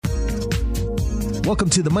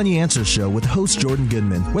Welcome to the Money Answer Show with host Jordan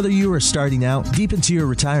Goodman. Whether you are starting out, deep into your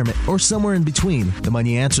retirement, or somewhere in between, the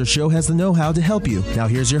Money Answer Show has the know-how to help you. Now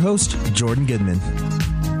here's your host, Jordan Goodman.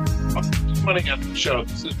 Welcome to the Money Answer Show.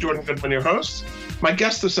 This is Jordan Goodman, your host. My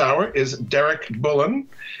guest this hour is Derek Bullen.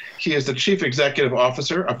 He is the Chief Executive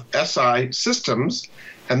Officer of SI Systems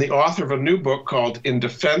and the author of a new book called In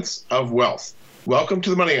Defense of Wealth. Welcome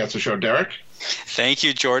to the Money Answer Show, Derek. Thank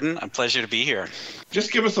you, Jordan. A pleasure to be here.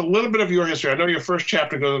 Just give us a little bit of your history. I know your first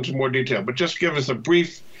chapter goes into more detail, but just give us a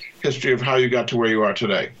brief history of how you got to where you are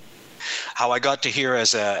today. How I got to here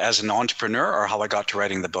as an entrepreneur, or how I got to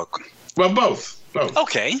writing the book? Well, both.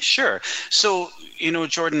 Okay, sure. So,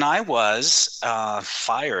 Jordan, I was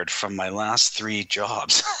fired from my last 3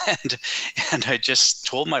 jobs. and I just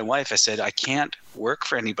told my wife, I said, I can't work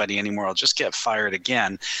for anybody anymore. I'll just get fired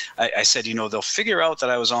again. I said, they'll figure out that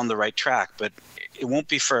I was on the right track, but it won't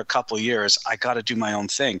be for a couple of years. I got to do my own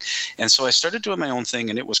thing. And so I started doing my own thing,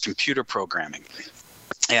 and it was computer programming.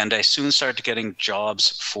 And I soon started getting jobs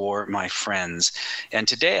for my friends. And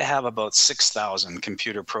today I have about 6,000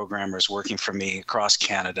 computer programmers working for me across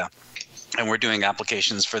Canada. And we're doing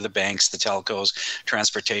applications for the banks, the telcos,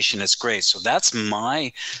 transportation. It's great. So that's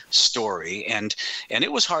my story. And it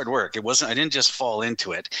was hard work. I didn't just fall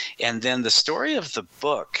into it. And then the story of the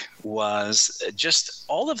book was just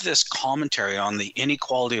all of this commentary on the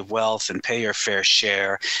inequality of wealth and pay your fair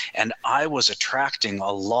share. And I was attracting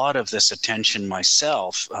a lot of this attention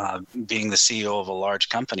myself, being the CEO of a large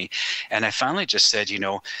company. And I finally just said,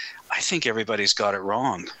 I think everybody's got it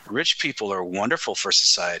wrong. Rich people are wonderful for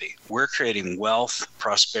society. We're creating wealth,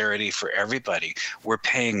 prosperity for everybody. We're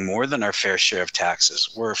paying more than our fair share of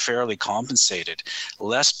taxes. We're fairly compensated.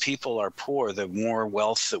 Less people are poor, the more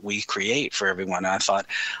wealth that we create for everyone. And I thought,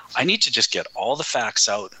 I need to just get all the facts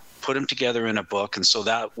out, put them together in a book. And so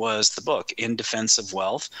that was the book, In Defense of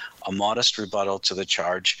Wealth, a modest rebuttal to the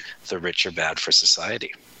charge, the rich are bad for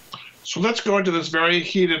society. So let's go into this very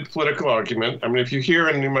heated political argument. I mean, if you hear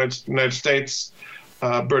in the United States,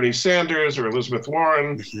 Bernie Sanders or Elizabeth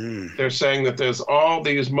Warren, they're saying that there's all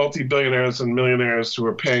these multi-billionaires and millionaires who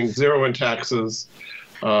are paying zero in taxes,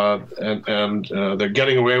 and they're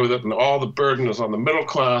getting away with it, and all the burden is on the middle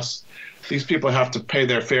class. These people have to pay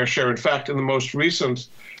their fair share. In fact, in the most recent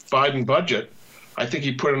Biden budget, I think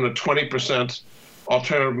he put in a 20%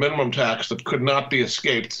 alternative minimum tax that could not be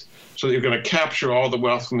escaped, so that you're going to capture all the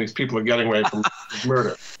wealth from these people who are getting away from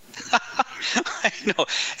murder. I know.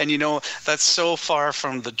 And that's so far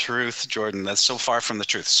from the truth, Jordan. That's so far from the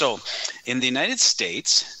truth. So in the United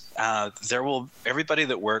States, everybody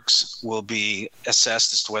that works will be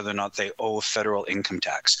assessed as to whether or not they owe federal income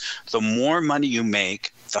tax. The more money you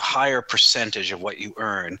make, the higher percentage of what you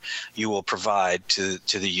earn you will provide to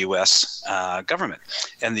the U.S. Government.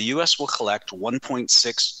 And the U.S. will collect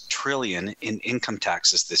 $1.6 trillion in income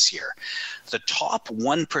taxes this year. The top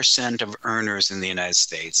 1% of earners in the United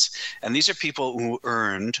States, and these are people who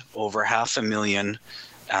earned over $500,000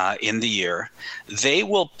 in the year, they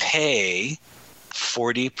will pay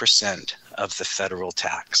 40% of the federal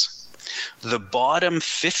tax. The bottom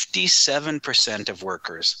 57% of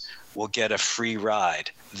workers will get a free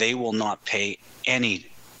ride. They will not pay any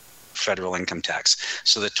federal income tax.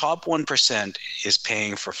 So the top 1% is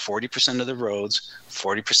paying for 40% of the roads,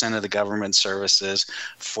 40% of the government services,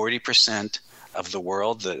 40% of the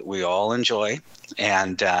world that we all enjoy.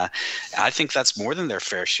 And I think that's more than their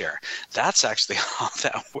fair share. That's actually how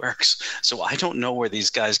that works. So I don't know where these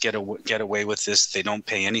guys get away with this. They don't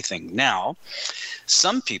pay anything. Now,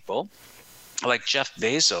 some people, like Jeff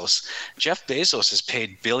Bezos has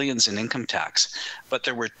paid billions in income tax, but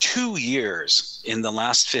there were 2 years in the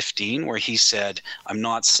last 15 where he said, I'm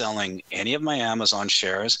not selling any of my Amazon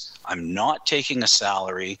shares. I'm not taking a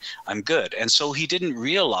salary. I'm good. And so he didn't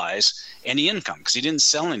realize any income because he didn't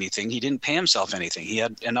sell anything. He didn't pay himself anything. He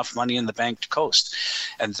had enough money in the bank to coast.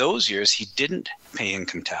 And those years he didn't pay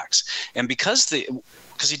income tax. And because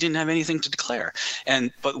he didn't have anything to declare.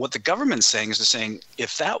 But what the government's saying is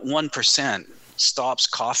if that 1% stops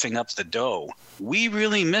coughing up the dough, we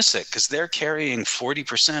really miss it because they're carrying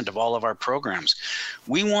 40% of all of our programs.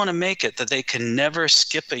 We want to make it that they can never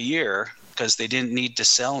skip a year because they didn't need to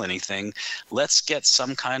sell anything. Let's get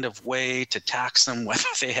some kind of way to tax them whether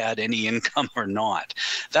they had any income or not.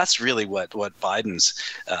 That's really what Biden's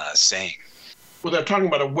saying. Well, they're talking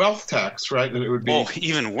about a wealth tax, right? And it would be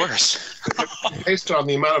even worse. Based on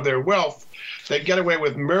the amount of their wealth, they get away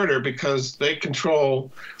with murder because they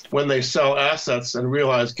control when they sell assets and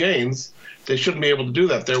realize gains. They shouldn't be able to do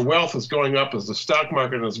that. Their wealth is going up as the stock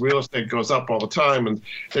market and as real estate goes up all the time, and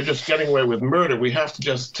they're just getting away with murder. We have to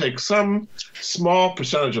just take some small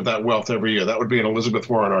percentage of that wealth every year. That would be an Elizabeth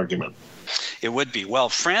Warren argument. It would be. Well,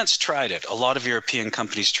 France tried it. A lot of European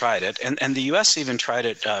companies tried it, and the US even tried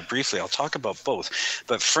it briefly. I'll talk about both.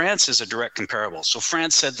 But France is a direct comparable. So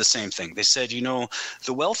France said the same thing. They said,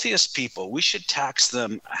 the wealthiest people, we should tax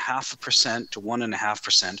them 0.5% to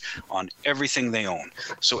 1.5% on everything they own.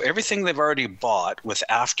 So everything they've already bought with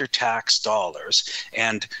after-tax dollars,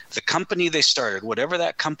 and the company they started, whatever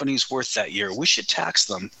that company's worth that year, we should tax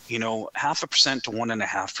them, 0.5% to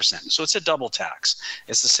 1.5%. So it's a double tax.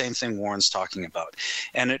 It's the same thing Warren's talking about.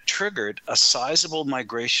 And it triggered a sizable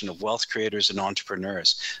migration of wealth creators and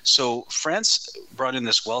entrepreneurs. So France brought in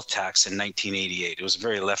this wealth tax in 1988. It was a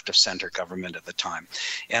very left of center government at the time.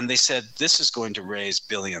 And they said, this is going to raise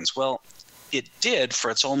billions. Well, it did,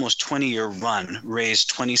 for its almost 20-year run, raise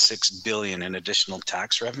 $26 billion in additional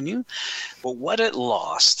tax revenue. But what it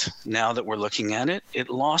lost, now that we're looking at it, it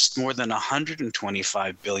lost more than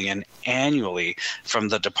 $125 billion annually from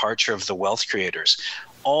the departure of the wealth creators.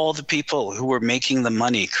 All the people who were making the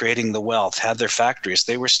money, creating the wealth, had their factories.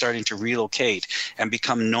 They were starting to relocate and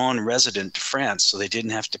become non-resident to France, so they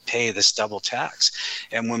didn't have to pay this double tax.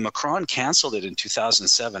 And when Macron canceled it in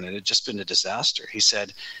 2007, it had just been a disaster. He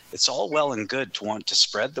said, it's all well and good to want to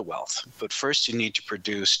spread the wealth, but first you need to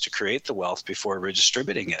produce to create the wealth before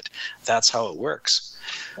redistributing it. That's how it works.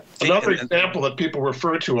 Another example that people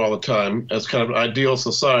refer to all the time as kind of an ideal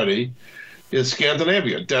society is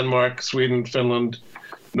Scandinavia, Denmark, Sweden, Finland,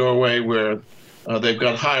 Norway, where they've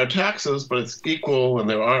got higher taxes, but it's equal, and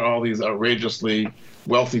there aren't all these outrageously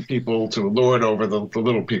wealthy people to lord over the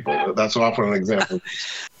little people. That's often an example.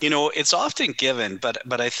 It's often given,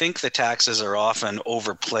 but I think the taxes are often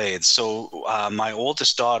overplayed. So my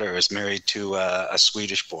oldest daughter is married to a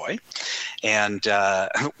Swedish boy, and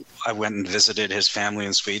I went and visited his family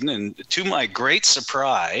in Sweden, and to my great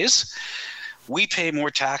surprise, we pay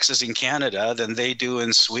more taxes in Canada than they do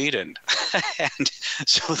in Sweden. And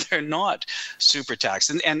so they're not super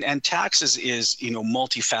taxed. And taxes is,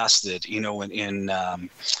 multifaceted,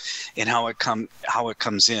 in how it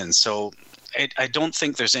comes in. So I don't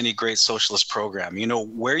think there's any great socialist program.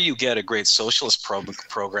 Where you get a great socialist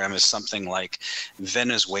program is something like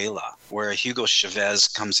Venezuela, where Hugo Chavez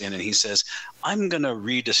comes in and he says, I'm going to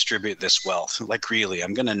redistribute this wealth. Like, really,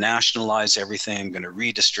 I'm going to nationalize everything. I'm going to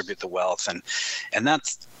redistribute the wealth. And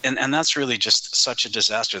that's really just such a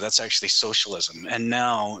disaster. That's actually socialism. And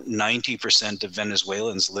now 90% of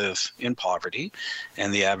Venezuelans live in poverty,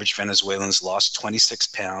 and the average Venezuelan's lost 26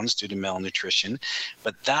 pounds due to malnutrition.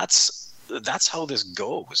 But that's how this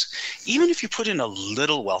goes. Even if you put in a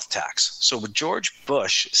little wealth tax. So with George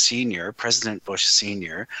Bush Sr., President Bush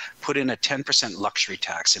Sr., put in a 10% luxury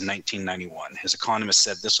tax in 1991. His economist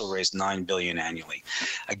said this will raise $9 billion annually.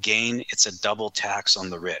 Again, it's a double tax on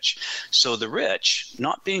the rich. So the rich,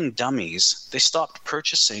 not being dummies, they stopped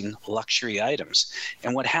purchasing luxury items.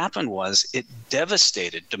 And what happened was it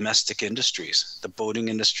devastated domestic industries, the boating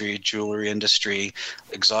industry, jewelry industry,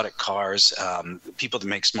 exotic cars, people that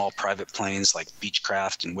make small private planes like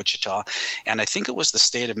Beechcraft in Wichita. And I think it was the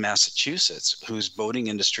state of Massachusetts whose boating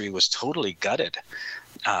industry was totally gutted.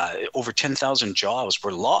 Over 10,000 jobs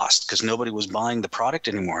were lost because nobody was buying the product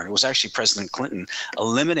anymore. It was actually President Clinton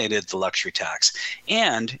eliminated the luxury tax.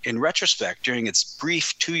 And in retrospect, during its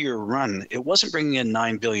brief 2-year run, it wasn't bringing in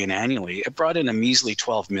 $9 billion annually. It brought in a measly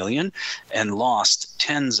 $12 million and lost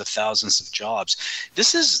tens of thousands of jobs.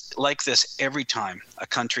 This is like this every time a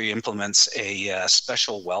country implements a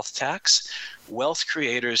special wealth tax. Wealth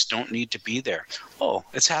creators don't need to be there. Oh,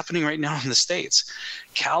 it's happening right now in the States.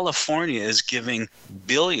 California is giving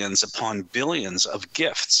billions upon billions of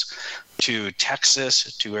gifts to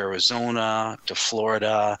Texas, to Arizona, to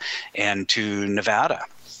Florida, and to Nevada.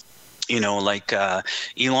 Like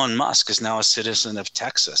Elon Musk is now a citizen of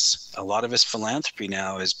Texas. A lot of his philanthropy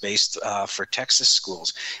now is based for Texas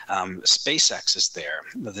schools. SpaceX is there.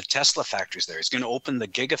 The Tesla factory is there. He's going to open the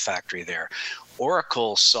Gigafactory there.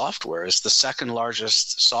 Oracle Software is the second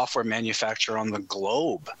largest software manufacturer on the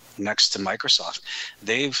globe next to Microsoft.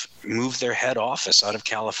 They've moved their head office out of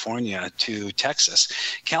California to Texas.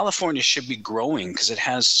 California should be growing because it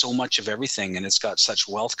has so much of everything, and it's got such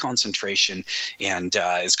wealth concentration, and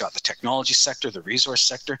it's got the technology sector, the resource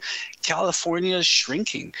sector. California is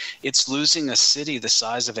shrinking. It's losing a city the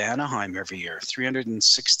size of Anaheim every year.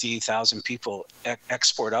 360,000 people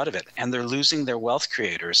export out of it, and they're losing their wealth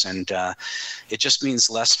creators, and it just means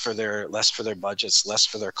less for their budgets, less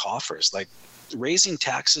for their coffers. Like, raising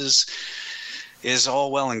taxes is all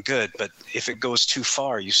well and good, but if it goes too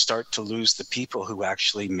far, you start to lose the people who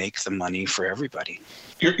actually make the money for everybody.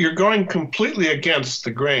 You're going completely against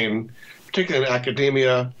the grain particularly in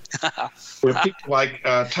academia, where people like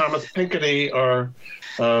Thomas Piketty are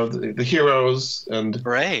the heroes, and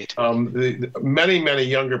right. Many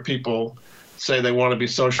younger people say they want to be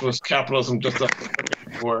socialist. Capitalism just doesn't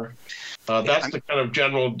before. That's the kind of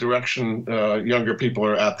general direction younger people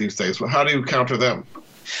are at these days. How do you counter them?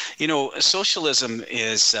 Socialism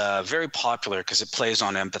is very popular because it plays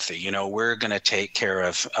on empathy. We're going to take care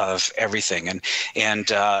of everything, and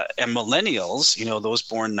millennials, those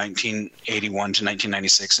born 1981 to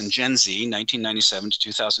 1996, and Gen Z 1997 to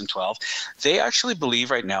 2012, they actually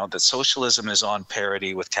believe right now that socialism is on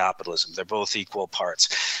parity with capitalism. They're both equal parts,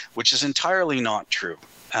 which is entirely not true.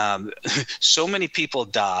 So many people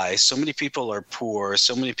die, so many people are poor,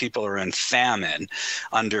 so many people are in famine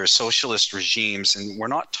under socialist regimes, and we're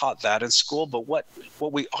not taught that in school. But what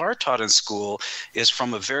we are taught in school is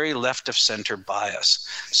from a very left of center bias.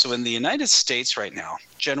 So in the United States right now,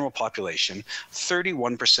 general population,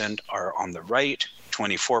 31% are on the right,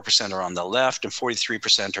 24% are on the left, and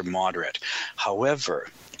 43% are moderate. However,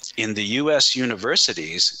 in the U.S.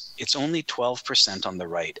 universities, it's only 12% on the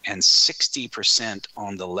right and 60%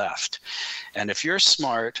 on the left. And if you're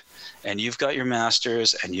smart and you've got your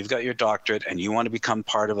master's and you've got your doctorate and you want to become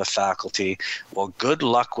part of a faculty, well, good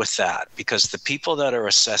luck with that, because the people that are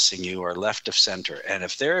assessing you are left of center. And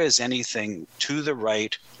if there is anything to the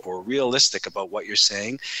right or realistic about what you're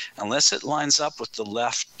saying, unless it lines up with the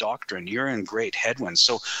left doctrine, you're in great headwinds.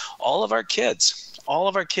 So all of our kids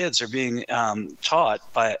are being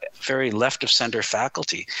taught by very left of center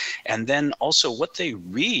faculty. And then also what they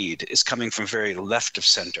read is coming from very left of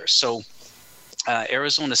center. So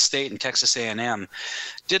Arizona State and Texas A&M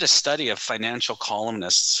did a study of financial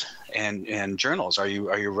columnists and journals. Are you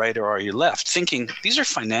right or are you left? Thinking these are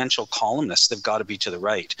financial columnists, they've got to be to the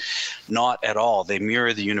right. Not at all. They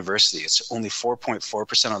mirror the university. It's only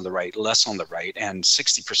 4.4% on the right, less on the right, and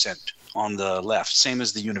 60% on the left, same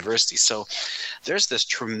as the university. So there's this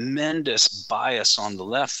tremendous bias on the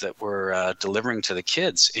left that we're delivering to the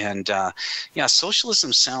kids. And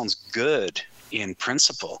socialism sounds good in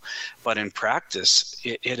principle, but in practice,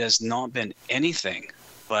 it has not been anything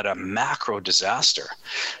but a macro disaster.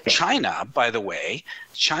 China, by the way,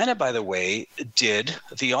 did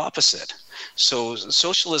the opposite. So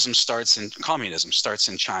communism starts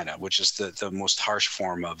in China, which is the most harsh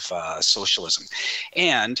form of socialism.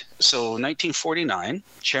 And so 1949,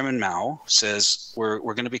 Chairman Mao says, we're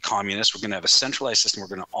going to be communist, we're going to have a centralized system, we're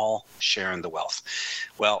going to all share in the wealth.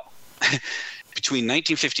 Well, between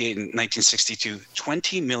 1958 and 1962,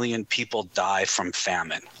 20 million people die from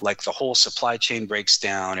famine. Like the whole supply chain breaks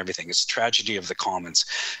down, everything. It's a tragedy of the commons.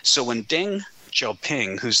 So when Deng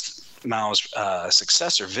Xiaoping, who's Mao's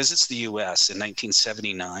successor, visits the U.S. in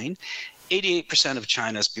 1979, 88% of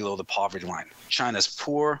China is below the poverty line. China's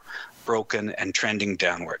poor, broken, and trending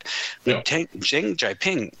downward. But Deng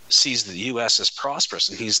Xiaoping sees the U.S. as prosperous,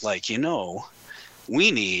 and he's like, we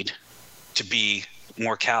need to be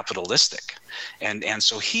more capitalistic. And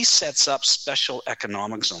so he sets up special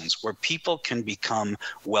economic zones where people can become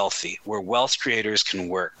wealthy, where wealth creators can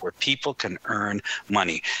work, where people can earn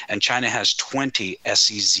money. And China has 20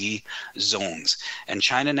 SEZ zones. And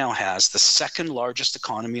China now has the second largest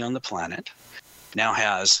economy on the planet, now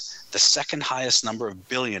has the second highest number of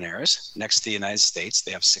billionaires next to the United States.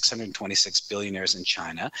 They have 626 billionaires in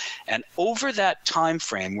China. And over that time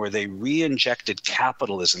frame where they re-injected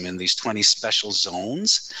capitalism in these 20 special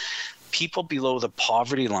zones, people below the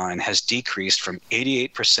poverty line has decreased from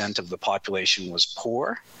 88% of the population was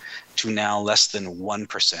poor to now less than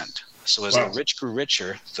 1%. So as the rich grew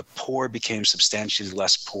richer, the poor became substantially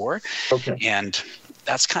less poor. Okay. And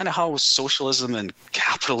that's kind of how socialism and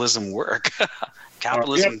capitalism work.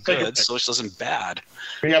 Capitalism good, socialism bad.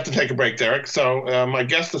 We have to take a break, Derek. So my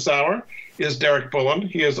guest this hour is Derek Bullen.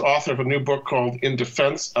 He is author of a new book called In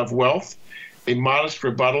Defense of Wealth, A Modest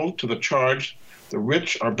Rebuttal to the Charge The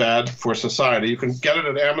Rich Are Bad for Society. You can get it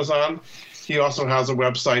at Amazon. He also has a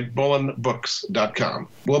website, bullenbooks.com.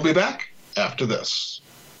 We'll be back after this.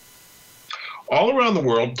 All around the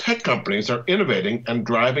world, tech companies are innovating and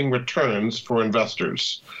driving returns for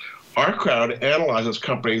investors. Our crowd analyzes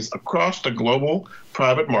companies across the global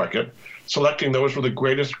private market, selecting those with the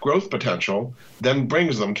greatest growth potential, then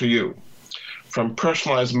brings them to you. From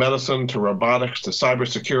personalized medicine to robotics to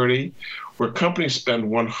cybersecurity, where companies spend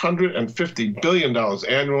 $150 billion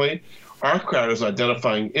annually, our crowd is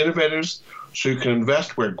identifying innovators so you can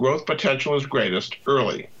invest where growth potential is greatest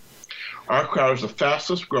early. Our crowd is the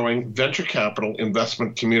fastest growing venture capital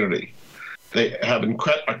investment community. They have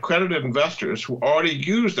accredited investors who already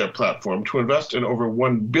use their platform to invest in over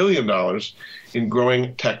 $1 billion in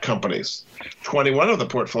growing tech companies. 21 of the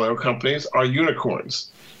portfolio companies are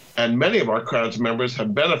unicorns. And many of our crowd's members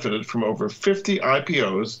have benefited from over 50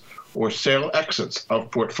 IPOs or sale exits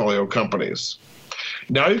of portfolio companies.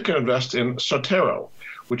 Now you can invest in Sotero,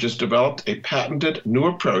 which has developed a patented new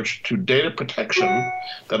approach to data protection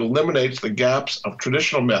that eliminates the gaps of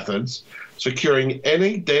traditional methods, securing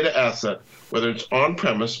any data asset, whether it's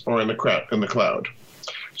on-premise or in the cloud.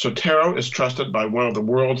 Sotero is trusted by one of the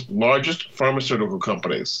world's largest pharmaceutical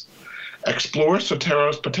companies. Explore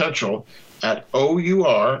Sotero's potential at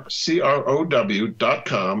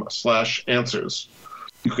ourcrow.com/answers.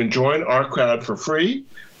 You can join our crowd for free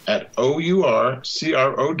at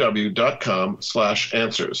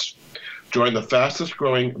ourcrow.com/answers. Join the fastest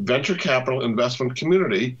growing venture capital investment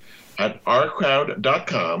community at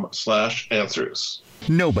ourcrowd.com/answers.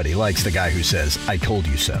 Nobody likes the guy who says, "I told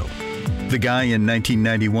you so." The guy in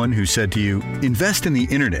 1991 who said to you, "Invest in the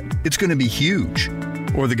internet, it's going to be huge."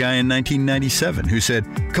 Or the guy in 1997 who said,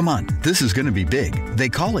 "Come on, this is going to be big. They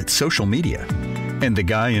call it social media." And the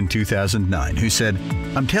guy in 2009 who said,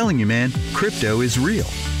 "I'm telling you, man, crypto is real."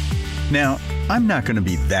 Now, I'm not going to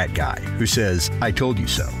be that guy who says, "I told you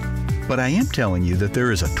so." But I am telling you that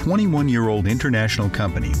there is a 21-year-old international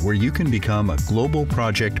company where you can become a global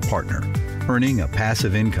project partner, earning a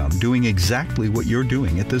passive income doing exactly what you're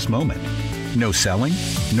doing at this moment. No selling,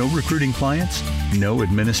 no recruiting clients, no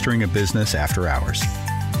administering a business after hours.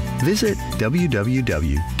 Visit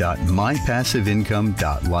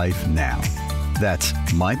www.mypassiveincome.life now. That's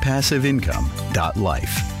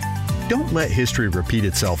mypassiveincome.life. Don't let history repeat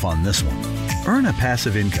itself on this one. Earn a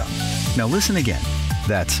passive income. Now listen again.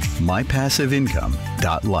 That's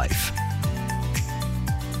mypassiveincome.life.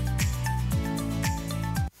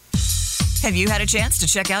 Have you had a chance to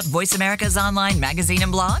check out Voice America's online magazine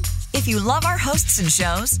and blog? If you love our hosts and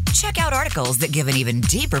shows, check out articles that give an even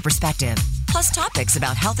deeper perspective, plus topics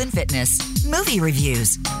about health and fitness, movie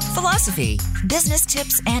reviews, philosophy, business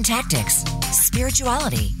tips and tactics,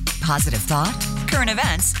 spirituality, positive thought, current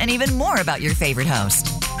events, and even more about your favorite host.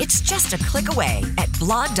 It's just a click away at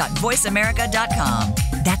blog.voiceamerica.com.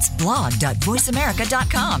 That's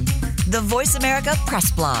blog.voiceamerica.com. The Voice America Press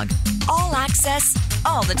Blog. All access,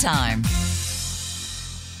 all the time.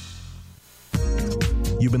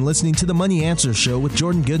 You've been listening to the Money Answer Show with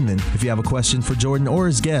Jordan Goodman. If you have a question for Jordan or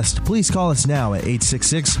his guest, please call us now at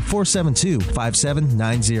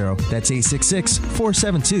 866-472-5790. That's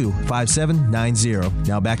 866-472-5790.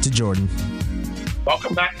 Now back to Jordan.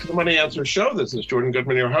 Welcome back to the Money Answer Show. This is Jordan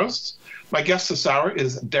Goodman, your host. My guest this hour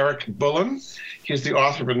is Derek Bullen. He's the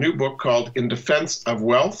author of a new book called In Defense of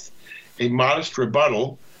Wealth, A Modest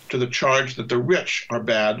Rebuttal to the Charge that the Rich Are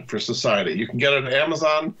Bad for Society. You can get it at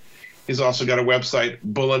Amazon. He's also got a website,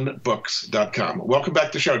 bullenbooks.com. Welcome back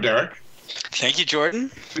to the show, Derek. Thank you,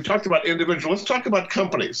 Jordan. We talked about individuals. Let's talk about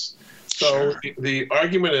companies. So Sure. The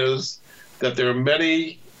argument is that there are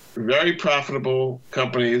many very profitable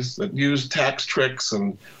companies that use tax tricks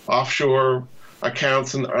and offshore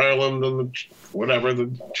accounts in Ireland and the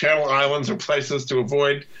Channel Islands or places to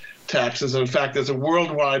avoid taxes. And in fact, there's a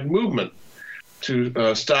worldwide movement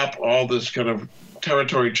to stop all this kind of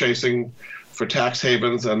territory chasing for tax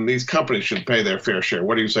havens, and these companies should pay their fair share.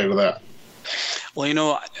 What do you say to that?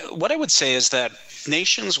 Well, what I would say is that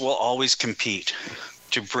nations will always compete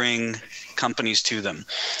to bring companies to them.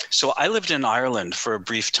 So I lived in Ireland for a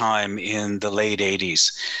brief time in the late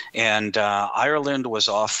 80s, and Ireland was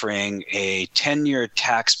offering a 10-year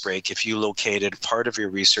tax break if you located part of your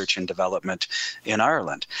research and development in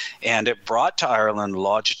Ireland. And it brought to Ireland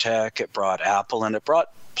Logitech, it brought Apple, and it brought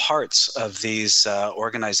parts of these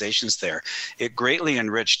organizations there. It greatly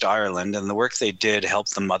enriched Ireland, and the work they did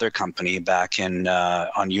helped the mother company back in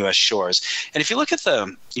on U.S. shores. And if you look at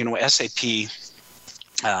the SAP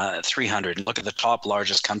 300, look at the top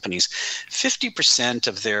largest companies, 50%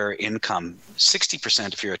 of their income,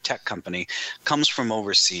 60% if you're a tech company, comes from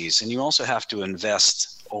overseas. And you also have to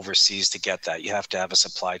invest overseas to get that. You have to have a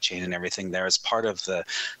supply chain and everything there as part of the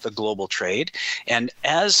global trade. And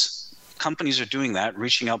as companies are doing that,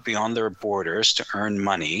 reaching out beyond their borders to earn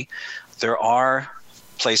money, there are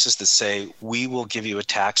places that say, we will give you a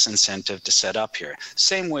tax incentive to set up here.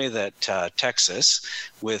 Same way that Texas,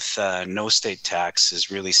 with no state tax,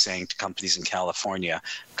 is really saying to companies in California,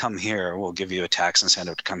 come here, we'll give you a tax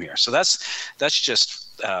incentive to come here. So that's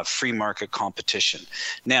just free market competition.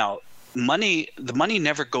 Now, the money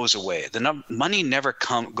never goes away. Money never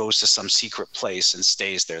goes to some secret place and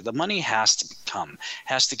stays there. The money has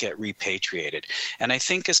to get repatriated. And I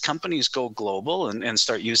think as companies go global and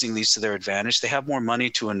start using these to their advantage, they have more money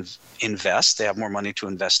to invest. They have more money to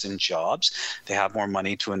invest in jobs. They have more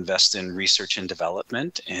money to invest in research and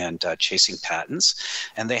development and chasing patents.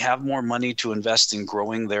 And they have more money to invest in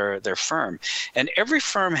growing their firm. And every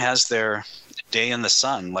firm has their day in the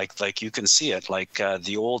sun, like you can see it, like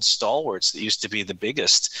the old stalwarts that used to be the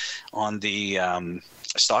biggest on the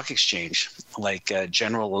stock exchange, like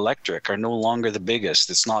General Electric, are no longer the biggest.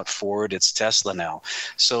 It's not Ford, it's Tesla now.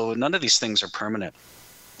 So none of these things are permanent.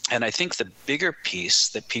 And I think the bigger piece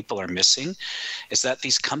that people are missing is that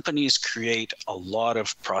these companies create a lot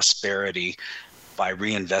of prosperity by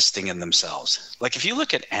reinvesting in themselves. Like if you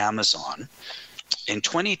look at Amazon, in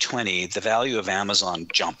 2020, the value of Amazon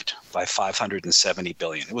jumped by $570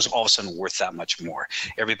 billion. It was all of a sudden worth that much more.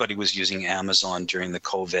 Everybody was using Amazon during the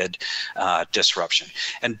COVID disruption.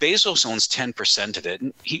 And Bezos owns 10% of it.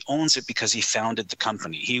 And he owns it because he founded the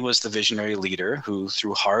company. He was the visionary leader who,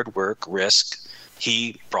 through hard work, risk,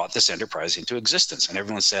 he brought this enterprise into existence. And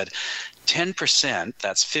everyone said, 10%,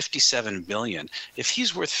 that's 57 billion. If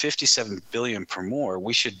he's worth 57 billion per more,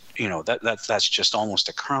 we should, that's just almost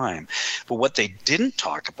a crime. But what they didn't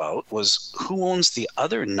talk about was who owns the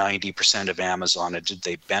other 90% of Amazon, and did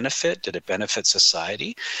they benefit? Did it benefit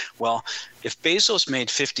society? Well, if Bezos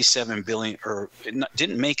made 57 billion, or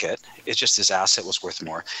didn't make it, it's just his asset was worth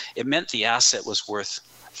more. It meant the asset was worth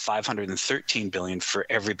 513 billion for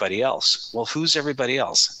everybody else. Well, who's everybody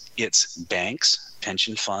else? It's banks,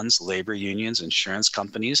 pension funds, labor unions, insurance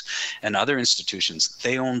companies, and other institutions.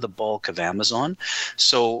 They own the bulk of Amazon.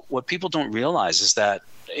 So what people don't realize is that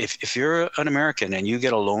if you're an American and you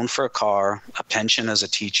get a loan for a car, a pension as a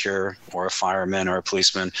teacher or a fireman or a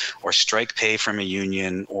policeman, or strike pay from a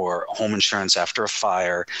union, or home insurance after a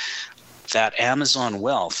fire, that Amazon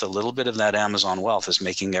wealth, a little bit of that Amazon wealth is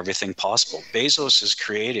making everything possible. Bezos is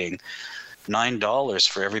creating $9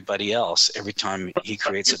 for everybody else every time he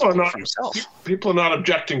creates a dollar for himself. People are not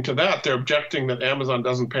objecting to that. They're objecting that Amazon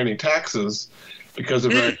doesn't pay any taxes because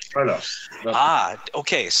of their startups.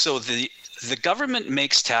 Okay. So the government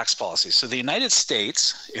makes tax policies. So the United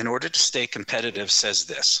States, in order to stay competitive, says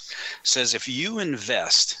if you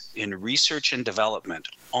invest in research and development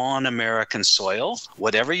on American soil,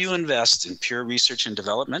 whatever you invest in pure research and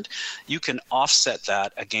development, you can offset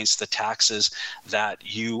that against the taxes that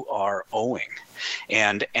you are owing.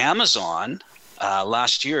 And Amazon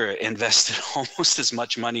last year invested almost as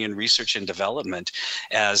much money in research and development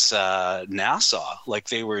as NASA. Like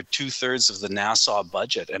they were 2/3 of the NASA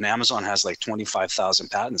budget, and Amazon has like 25,000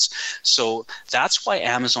 patents. So that's why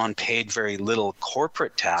Amazon paid very little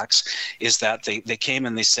corporate tax, is that they came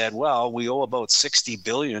and they said, well, we owe about 60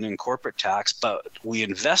 billion in corporate tax, but we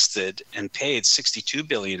invested and paid 62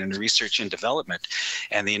 billion in research and development.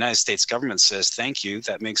 And the United States government says, thank you,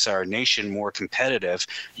 that makes our nation more competitive.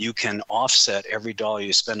 You can offset every dollar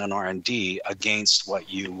you spend on R&D against what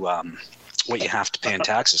you have to pay in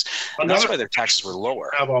taxes. And that's why their taxes were lower.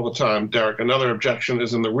 Have all the time, Derek. Another objection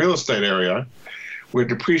is in the real estate area, where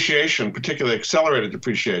depreciation, particularly accelerated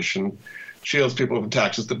depreciation, shields people from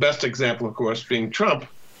taxes. The best example, of course, being Trump,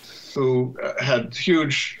 who had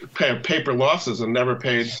huge paper losses and never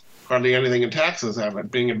paid hardly anything in taxes,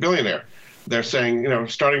 being a billionaire. They're saying,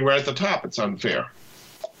 starting right at the top, it's unfair.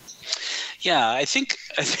 Yeah, I think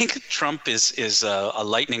Trump is a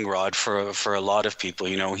lightning rod for a lot of people.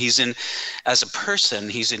 As a person,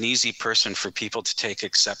 he's an easy person for people to take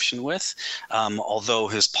exception with. Although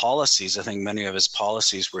his policies, I think many of his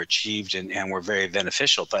policies were achieved and were very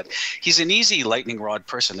beneficial. But he's an easy lightning rod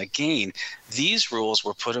person. Again, these rules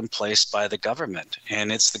were put in place by the government,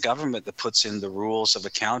 and it's the government that puts in the rules of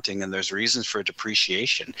accounting, and there's reasons for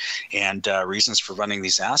depreciation and reasons for running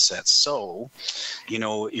these assets. So,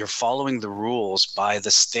 you're following the rules by the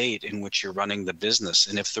state in which you're running the business.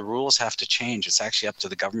 And if the rules have to change, it's actually up to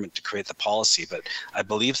the government to create the policy. But I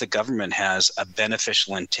believe the government has a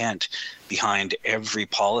beneficial intent behind every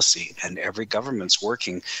policy, and every government's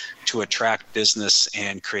working to attract business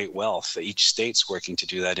and create wealth. Each state's working to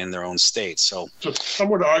do that in their own state. So some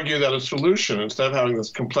would argue that a solution, instead of having this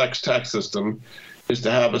complex tax system, is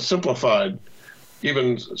to have a simplified,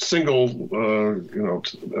 even single,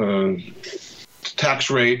 tax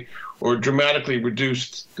rate, or dramatically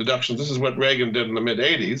reduced deductions. This is what Reagan did in the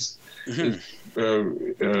mid-'80s,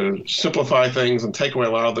 simplify things and take away a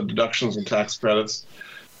lot of the deductions and tax credits.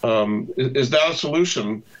 Is that a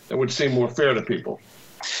solution that would seem more fair to people?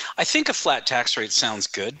 I think a flat tax rate sounds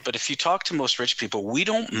good, but if you talk to most rich people, we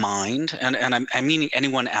don't mind, and I'm meaning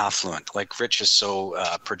anyone affluent, like rich is so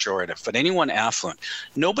pejorative, but anyone affluent,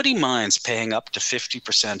 nobody minds paying up to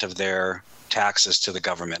 50% of their taxes to the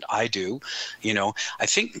government. I do. I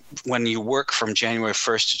think when you work from January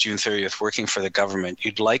 1st to June 30th working for the government,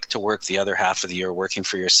 you'd like to work the other half of the year working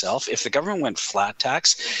for yourself. If the government went flat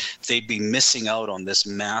tax, they'd be missing out on this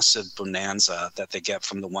massive bonanza that they get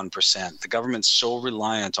from the 1%. The government's so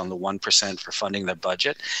reliant on the 1% for funding their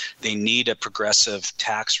budget. They need a progressive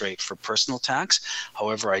tax rate for personal tax.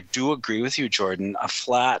 However, I do agree with you, Jordan, a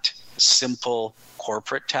flat, simple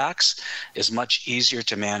corporate tax is much easier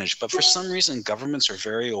to manage. But for some reason, governments are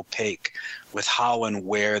very opaque with how and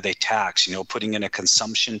where they tax, putting in a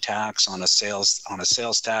consumption tax on a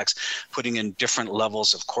sales tax, putting in different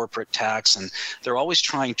levels of corporate tax. And they're always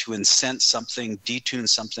trying to incent something, detune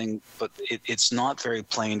something, but it's not very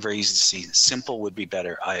plain, very easy to see. Simple would be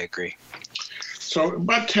better. I agree. So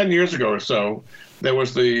about 10 years ago or so, there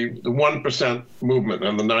was the 1% movement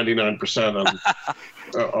and the 99% and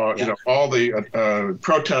all the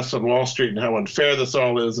protests on Wall Street and how unfair this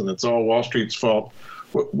all is, and it's all Wall Street's fault.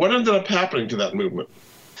 What ended up happening to that movement?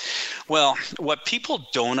 Well, what people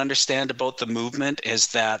don't understand about the movement is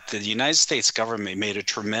that the United States government made a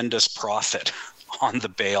tremendous profit on the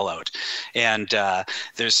bailout. And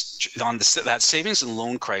there's on that savings and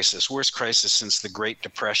loan crisis, worst crisis since the Great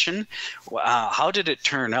Depression. How did it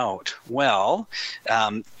turn out? Well,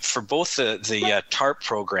 for both the TARP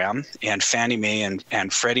program and Fannie Mae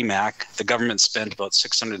and Freddie Mac, the government spent about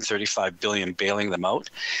 $635 billion bailing them out.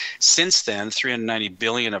 Since then, $390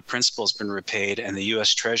 billion of principal has been repaid, and the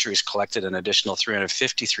U.S. Treasury's collected an additional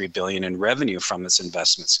 $353 billion in revenue from its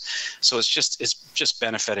investments. So it's just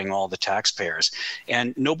benefiting all the taxpayers.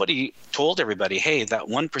 And nobody told everybody, hey, that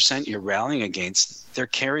 1% you're rallying against, they're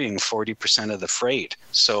carrying 40% of the freight.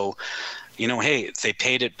 So, hey, they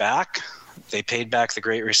paid it back. They paid back the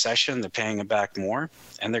Great Recession. They're paying it back more,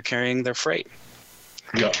 and they're carrying their freight.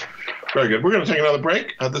 Yeah, very good. We're going to take another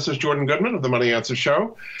break. This is Jordan Goodman of the Money Answer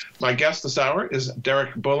Show. My guest this hour is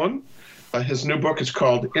Derek Bullen. His new book is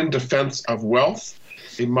called In Defense of Wealth,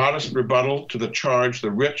 a modest rebuttal to the charge the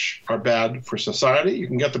rich are bad for society. You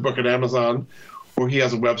can get the book at Amazon, or he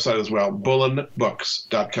has a website as well,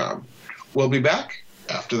 bullenbooks.com. We'll be back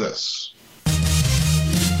after this.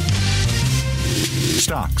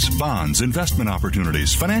 Stocks, bonds, investment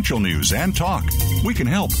opportunities, financial news, and talk. We can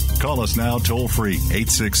help. Call us now toll free,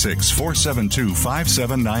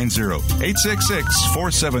 866-472-5790.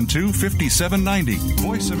 866-472-5790.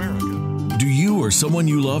 Voice America. Do you or someone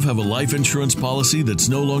you love have a life insurance policy that's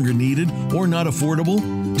no longer needed or not affordable?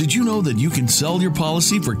 Did you know that you can sell your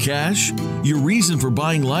policy for cash? Your reason for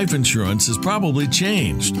buying life insurance has probably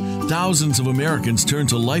changed. Thousands of Americans turn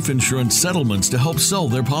to life insurance settlements to help sell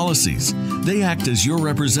their policies. They act as your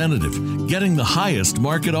representative, getting the highest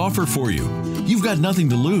market offer for you. You've got nothing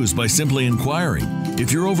to lose by simply inquiring.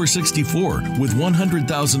 If you're over 64 with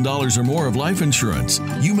 $100,000 or more of life insurance,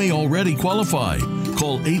 you may already qualify.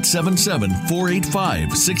 Call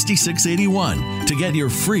 877-485-6681 to get your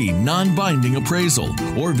free non-binding appraisal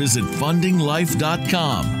or visit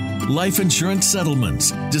fundinglife.com. Life Insurance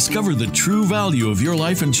Settlements. Discover the true value of your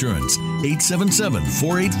life insurance.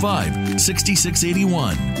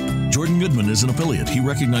 877-485-6681. Jordan Goodman is an affiliate. He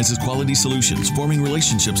recognizes quality solutions, forming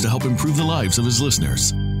relationships to help improve the lives of his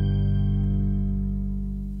listeners.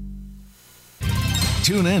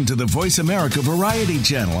 Tune in to the Voice America Variety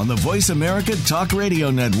channel on the Voice America Talk Radio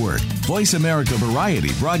Network. Voice America Variety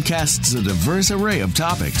broadcasts a diverse array of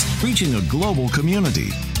topics, reaching a global community.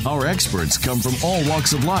 Our experts come from all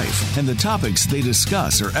walks of life, and the topics they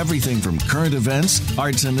discuss are everything from current events,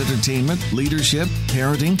 arts and entertainment, leadership,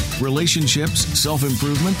 parenting, relationships,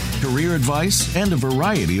 self-improvement, career advice, and a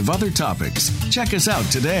variety of other topics. Check us out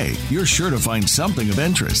today. You're sure to find something of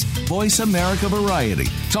interest. Voice America Variety.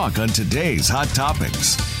 Talk on today's hot topics.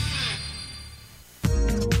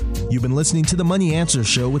 You've been listening to the Money Answer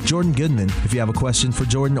Show with Jordan Goodman. If you have a question for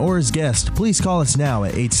Jordan or his guest, please call us now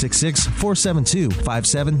at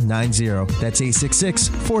 866-472-5790. That's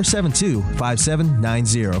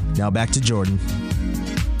 866-472-5790. Now back to Jordan.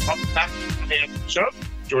 Welcome back to the Money Answer Show.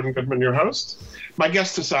 Jordan Goodman, your host. My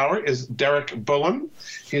guest this hour is Derek Bullen.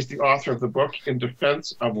 He's the author of the book In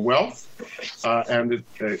Defense of Wealth, and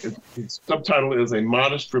its subtitle is A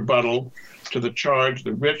Modest Rebuttal to the Charge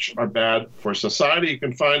the Rich are Bad for Society. You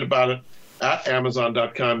can find about it at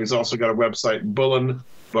Amazon.com. He's also got a website,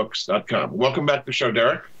 bullenbooks.com. Welcome back to the show,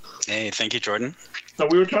 Derek. Hey, thank you, Jordan. So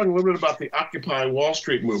we were talking a little bit about the Occupy Wall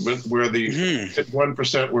Street movement, where the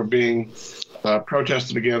 1% were being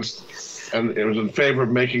protested against, and it was in favor of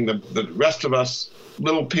making the rest of us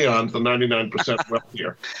little peons, the 99%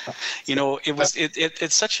 wealthier.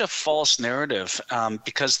 It's such a false narrative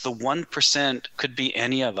because the 1% could be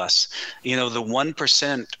any of us. The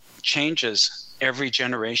 1% changes every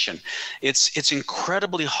generation. It's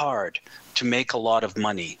incredibly hard to make a lot of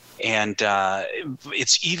money, and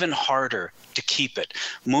it's even harder to keep it.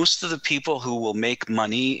 Most of the people who will make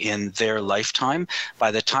money in their lifetime,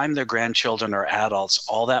 by the time their grandchildren are adults,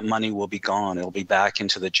 all that money will be gone. It'll be back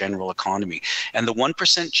into the general economy. And the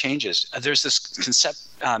 1% changes. There's this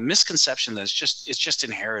misconception that it's just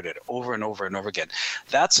inherited over and over and over again.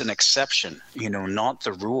 That's an exception, not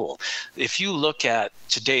the rule. If you look at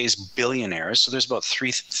today's billionaires, so there's about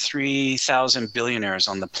 3,000 billionaires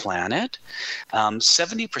on the planet,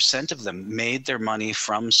 70% of them made their money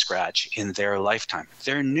from scratch in their lifetime.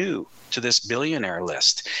 They're new to this billionaire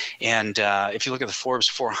list. And if you look at the Forbes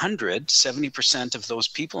 400, 70% of those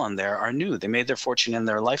people on there are new. They made their fortune in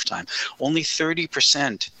their lifetime. Only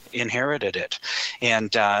 30% inherited it.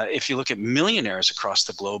 And if you look at millionaires across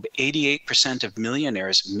the globe, 88% of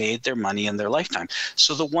millionaires made their money in their lifetime.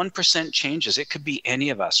 So the 1% changes. It could be any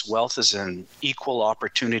of us. Wealth is an equal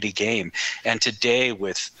opportunity game. And today,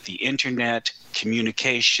 with the internet,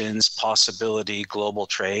 communications, possibility, global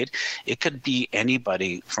trade, it could be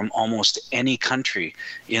anybody from almost any country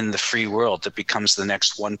in the free world that becomes the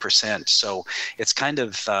next 1%. So it's kind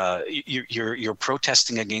of you're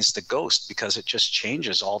protesting against the ghost because it just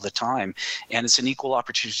changes all the time, and it's an equal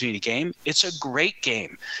opportunity game. It's a great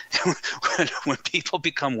game. When people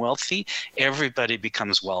become wealthy, everybody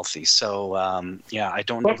becomes wealthy. So I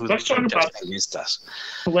don't know who let's talk about against us.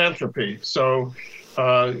 Philanthropy. So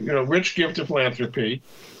rich give to philanthropy,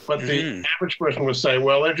 but the average person would say,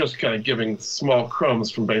 well, they're just kind of giving small crumbs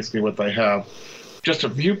from basically what they have. Just a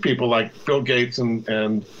few people like Bill Gates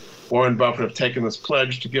and Warren Buffett have taken this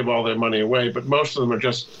pledge to give all their money away, but most of them are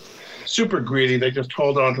just super greedy. They just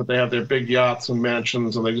hold on to, they have their big yachts and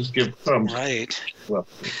mansions, and they just give crumbs. Right. Well,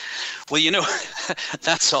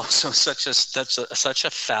 that's also such a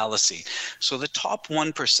fallacy. So the top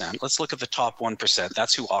 1%, let's look at the top 1%.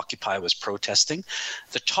 That's who Occupy was protesting.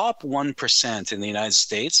 The top 1% in the United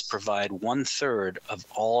States provide 1/3 of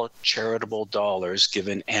all charitable dollars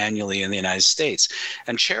given annually in the United States.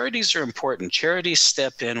 And charities are important. Charities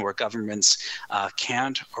step in where governments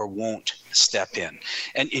can't or won't step in.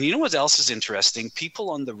 And you know what else is interesting? People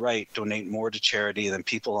on the right donate more to charity than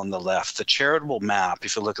people on the left. The charitable map,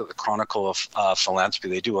 if you look at the Chronicle of Philanthropy,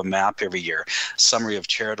 they do a map every year, summary of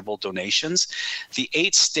charitable donations. The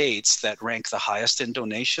 8 states that rank the highest in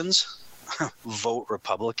donations vote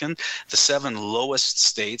Republican. The 7 lowest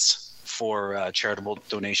states for charitable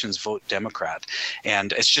donations vote Democrat.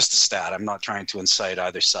 And it's just a stat. I'm not trying to incite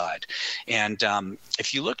either side. And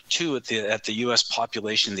if you look too at the U.S.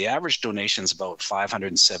 population, the average donation is about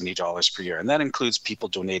 $570 per year. And that includes people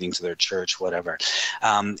donating to their church, whatever.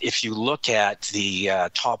 If you look at the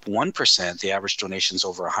top 1%, the average donation is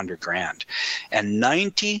over $100,000. And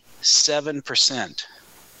 97%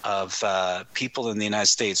 of people in the United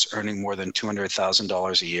States earning more than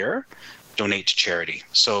 $200,000 a year donate to charity.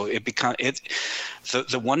 So the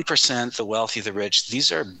 1%, the wealthy, the rich, these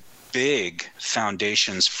are big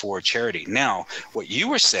foundations for charity. Now, what you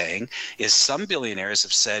were saying is some billionaires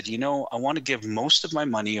have said, I want to give most of my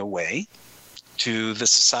money away to the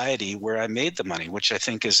society where I made the money, which I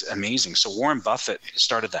think is amazing. So Warren Buffett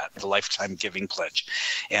started that, the Lifetime Giving Pledge,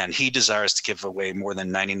 and he desires to give away more than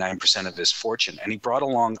 99% of his fortune. And he brought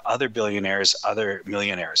along other billionaires, other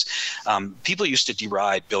millionaires. People used to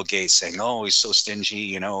deride Bill Gates, saying, oh, he's so stingy,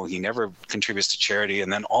 he never contributes to charity.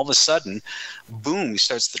 And then all of a sudden, boom, he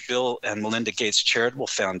starts the Bill and Melinda Gates Charitable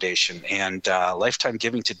Foundation. And Lifetime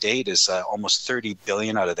Giving to date is almost $30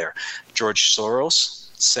 billion out of there. George Soros,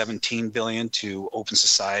 $17 billion to Open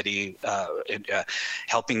Society,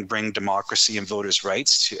 helping bring democracy and voters'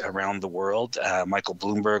 rights around the world. Michael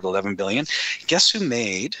Bloomberg, $11 billion. Guess who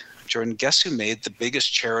made the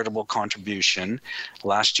biggest charitable contribution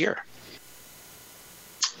last year?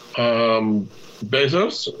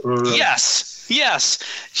 Bezos? Yes,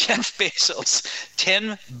 Jeff Bezos,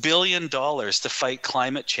 $10 billion to fight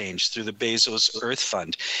climate change through the Bezos Earth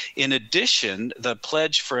Fund. In addition, the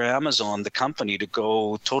pledge for Amazon, the company, to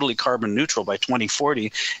go totally carbon neutral by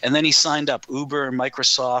 2040, and then he signed up Uber,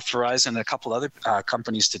 Microsoft, Verizon, and a couple other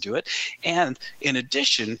companies to do it. And in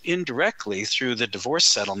addition, indirectly, through the divorce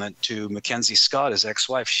settlement to Mackenzie Scott, his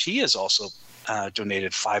ex-wife, she has also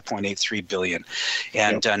donated $5.83 billion.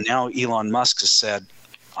 And now Elon Musk has said,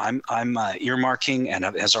 I'm earmarking and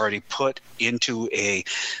has already put into a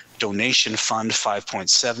donation fund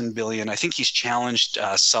 $5.7 billion. I think he's challenged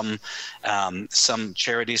some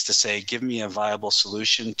charities to say, give me a viable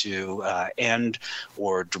solution to end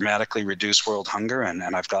or dramatically reduce world hunger, and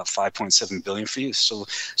I've got $5.7 billion for you. So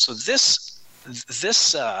this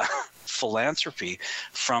philanthropy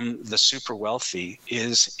from the super wealthy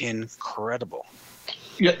is incredible.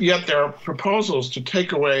 Yet there are proposals to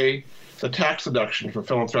take away the tax deduction for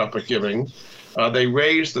philanthropic giving. They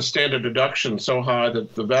raise the standard deduction so high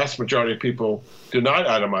that the vast majority of people do not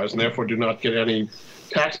itemize and therefore do not get any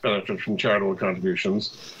tax benefit from charitable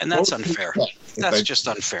contributions. And that's unfair. That's just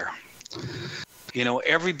unfair. You know,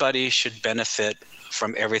 everybody should benefit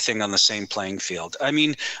from everything on the same playing field. I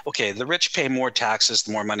mean, okay, the rich pay more taxes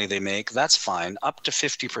the more money they make. That's fine. Up to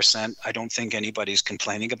 50%, I don't think anybody's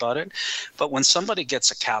complaining about it. But when somebody gets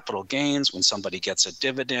a capital gains, when somebody gets a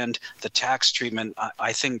dividend, the tax treatment,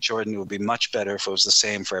 I think, Jordan, it would be much better if it was the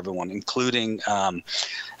same for everyone, including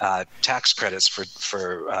tax credits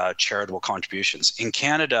for charitable contributions. In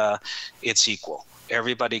Canada, it's equal.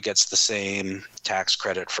 Everybody gets the same tax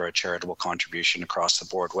credit for a charitable contribution across the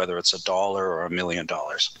board, whether it's $1 or $1 million.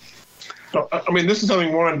 So, I mean, this is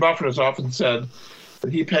something Warren Buffett has often said,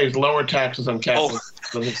 that he pays lower taxes on capital.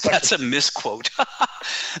 Oh, that's a misquote.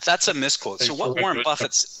 That's a misquote. So what Warren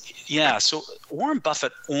Buffett's... Yeah, so Warren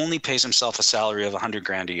Buffett only pays himself a salary of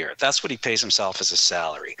 $100,000 a year. That's what he pays himself as a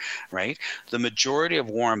salary, right? The majority of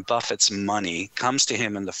Warren Buffett's money comes to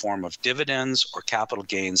him in the form of dividends or capital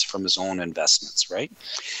gains from his own investments, right?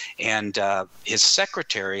 And his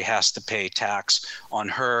secretary has to pay tax on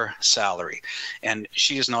her salary. And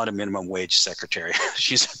she is not a minimum wage secretary.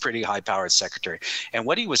 She's a pretty high-powered secretary. And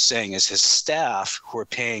what he was saying is his staff who are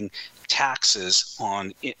paying taxes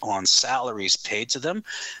on salaries paid to them,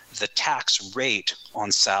 the tax rate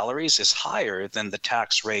on salaries is higher than the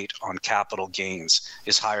tax rate on capital gains,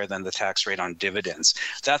 is higher than the tax rate on dividends.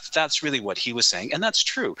 That's really what he was saying. And that's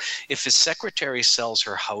true. If his secretary sells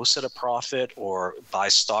her house at a profit or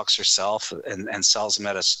buys stocks herself and sells them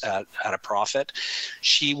at a profit,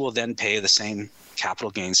 she will then pay the same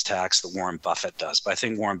capital gains tax that Warren Buffett does. But I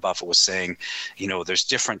think Warren Buffett was saying, you know, there's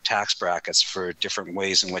different tax brackets for different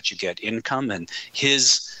ways in which you get income, and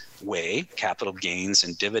his way, capital gains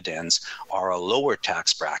and dividends, are a lower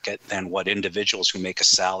tax bracket than what individuals who make a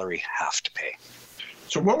salary have to pay.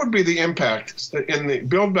 So what would be the impact in the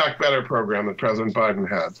Build Back Better program that President Biden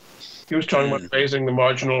had? He was talking about raising the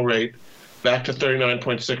marginal rate back to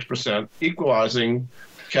 39.6%, equalizing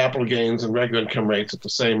capital gains and regular income rates at the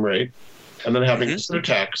same rate, and then having a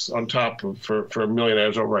surtax on top of for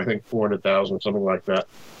millionaires over, I think, 400,000 or something like that.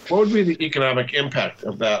 What would be the economic impact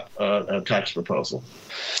of that tax proposal?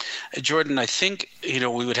 Jordan, I think, you know,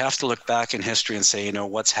 we would have to look back in history and say, you know,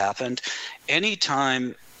 what's happened.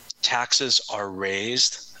 Anytime taxes are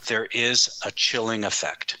raised, there is a chilling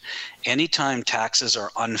effect. Anytime taxes are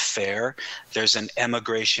unfair, there's an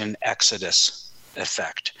emigration exodus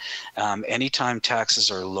effect. Anytime taxes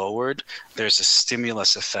are lowered, there's a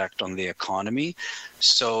stimulus effect on the economy.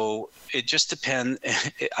 So it just depends.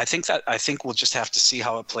 I think we'll just have to see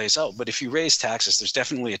how it plays out. But if you raise taxes, there's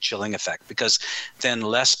definitely a chilling effect, because then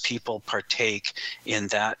less people partake in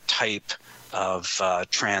that type of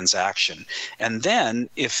transaction. And then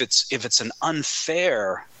if it's an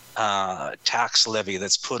unfair tax levy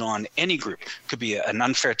that's put on any group, could be an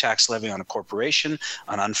unfair tax levy on a corporation,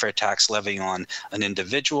 an unfair tax levy on an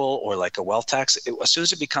individual, or like a wealth tax. As soon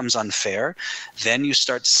as it becomes unfair, then you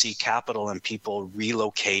start to see capital and people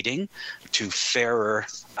relocating to fairer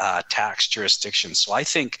tax jurisdictions. So I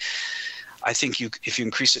think if you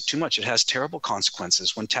increase it too much, it has terrible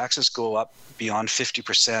consequences. When taxes go up beyond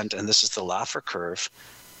 50%, and this is the Laffer curve,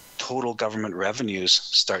 total government revenues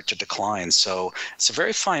start to decline. So it's a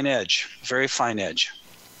very fine edge, very fine edge.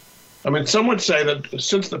 I mean, some would say that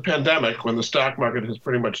since the pandemic, when the stock market has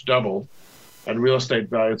pretty much doubled and real estate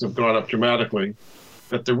values have gone up dramatically,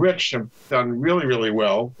 that the rich have done really, really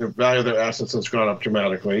well. The value of their assets has gone up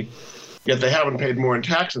dramatically, yet they haven't paid more in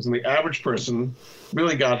taxes. And the average person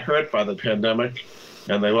really got hurt by the pandemic,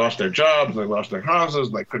 and they lost their jobs, they lost their houses,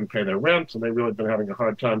 they couldn't pay their rent, and they've really been having a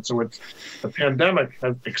hard time. So the pandemic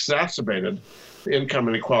has exacerbated the income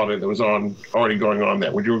inequality that was already going on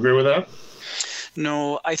there. Would you agree with that?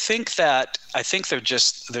 No, I think that I think they're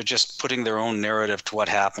just putting their own narrative to what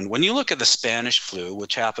happened. When you look at the Spanish flu,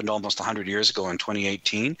 which happened almost 100 years ago in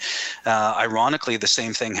 2018, ironically, the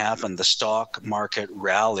same thing happened. The stock market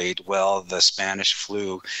rallied while the Spanish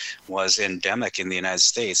flu was endemic in the United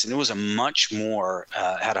States, and it was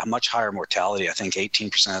had a much higher mortality. I think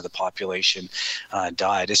 18% of the population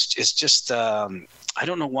died. It's just I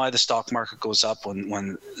don't know why the stock market goes up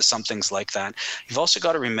when something's like that. You've also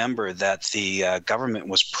got to remember that the government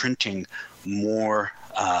was printing more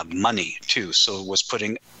money too, so it was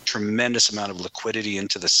putting tremendous amount of liquidity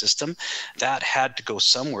into the system. That had to go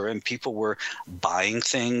somewhere, and people were buying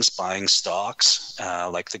stocks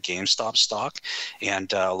like the GameStop stock,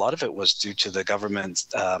 and a lot of it was due to the government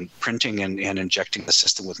printing and injecting the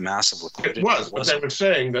system with massive liquidity. It was, but they were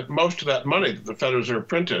saying that most of that money that the Federal Reserve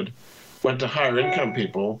printed went to higher income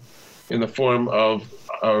people in the form of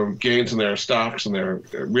gains in their stocks and their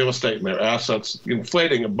real estate and their assets,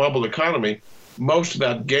 inflating a bubble economy. Most of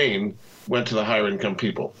that gain went to the higher income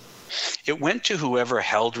people. It went to whoever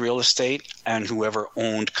held real estate and whoever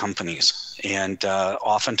owned companies. And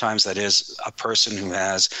oftentimes that is a person who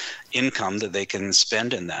has income that they can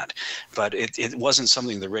spend in that. But it wasn't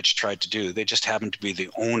something the rich tried to do. They just happened to be the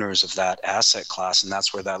owners of that asset class, and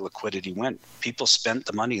that's where that liquidity went. People spent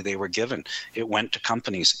the money they were given. It went to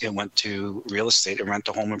companies. It went to real estate. It went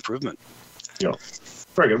to home improvement. Yeah.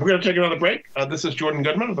 Very good. We're going to take another break. This is Jordan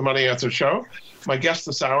Goodman of the Money Answer Show. My guest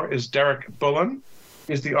this hour is Derek Bullen.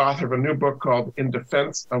 He's the author of a new book called In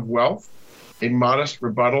Defense of Wealth, a modest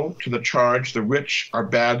rebuttal to the charge the rich are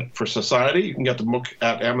bad for society. You can get the book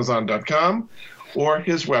at Amazon.com, or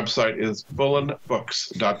his website is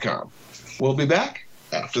bullenbooks.com. We'll be back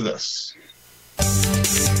after this.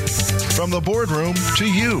 From the boardroom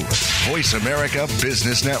to you, Voice America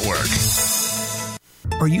Business Network.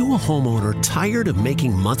 Are you a homeowner tired of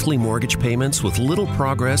making monthly mortgage payments with little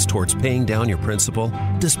progress towards paying down your principal?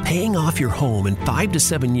 Does paying off your home in 5 to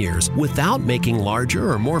 7 years without making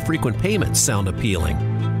larger or more frequent payments sound appealing?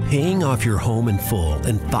 Paying off your home in full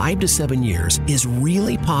in 5 to 7 years is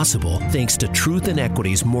really possible thanks to Truth in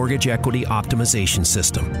Equity's Mortgage Equity Optimization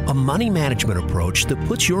System, a money management approach that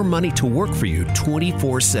puts your money to work for you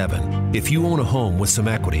 24/7. If you own a home with some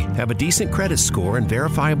equity, have a decent credit score, and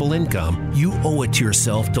verifiable income, you owe it to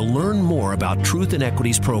yourself to learn more about Truth in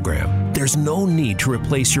Equity's program. There's no need to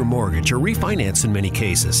replace your mortgage or refinance in many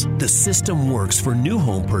cases. The system works for new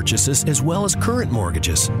home purchases as well as current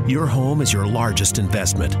mortgages. Your home is your largest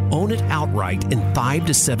investment. Own it outright in 5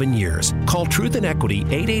 to 7 years. Call Truth in Equity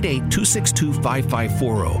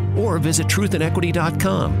 888-262-5540 or visit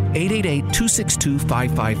truthinequity.com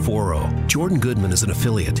 888-262-5540. Jordan Goodman is an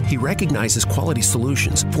affiliate. He recognizes quality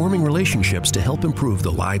solutions, forming relationships to help improve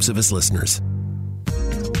the lives of his listeners.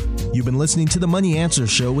 You've been listening to the Money Answer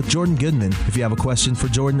Show with Jordan Goodman. If you have a question for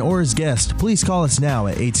Jordan or his guest, please call us now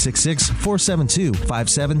at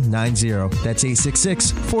 866-472-5790. That's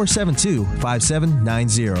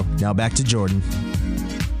 866-472-5790. Now back to Jordan.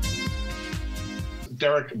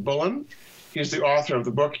 Derek Bullen. He's the author of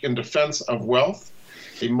the book In Defense of Wealth,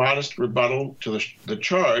 a modest rebuttal to the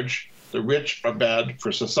charge the rich are bad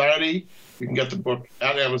for society. You can get the book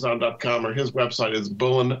at Amazon.com, or his website is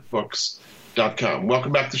bullenbooks.com.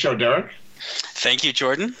 Welcome back to the show, Derek. Thank you,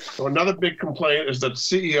 Jordan. So another big complaint is that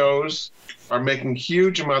CEOs are making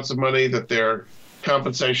huge amounts of money, that their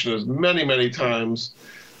compensation is many, many times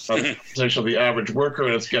the compensation of the average worker,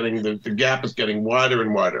 and it's getting the gap is getting wider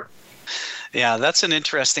and wider. Yeah, that's an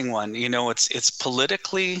interesting one. You know, it's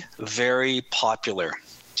politically very popular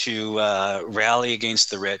to rally against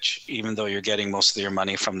the rich, even though you're getting most of your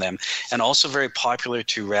money from them, and also very popular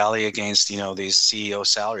to rally against, these CEO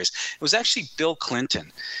salaries. It was actually Bill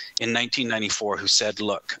Clinton in 1994 who said,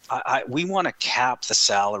 look, we want to cap the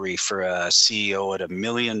salary for a CEO at $1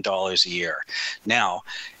 million a year. Now,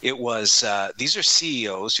 it was these are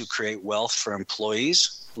CEOs who create wealth for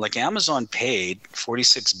employees. Like Amazon paid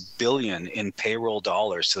 $46 billion in payroll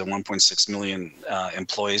dollars to the 1.6 million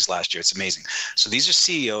employees last year. It's amazing. So these are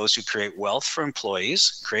CEOs who create wealth for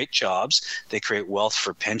employees, create jobs. They create wealth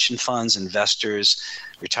for pension funds, investors,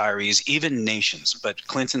 retirees, even nations. But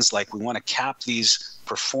Clinton's like, we want to cap these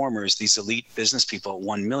performers, these elite business people at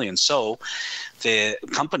 1 million. So the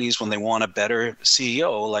companies, when they want a better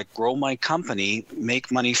CEO, like grow my company,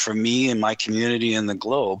 make money for me and my community and the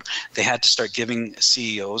globe, they had to start giving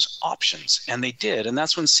CEOs options. And they did. And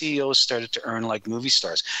that's when CEOs started to earn like movie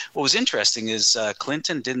stars. What was interesting is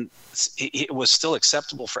Clinton it was still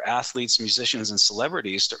acceptable for athletes, musicians, and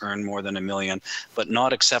celebrities to earn more than $1 million, but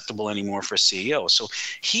not acceptable anymore for CEOs. So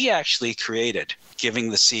he actually created giving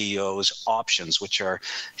the CEOs options, which are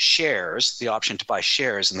shares, the option to buy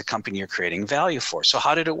shares in the company you're creating value for. So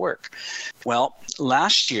how did it work? Well,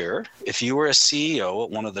 last year, if you were a CEO at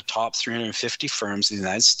one of the top 350 firms in the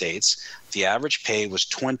United States, the average pay was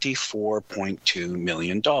 $24.2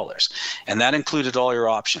 million. And that included all your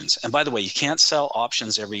options. And by the way, you can't sell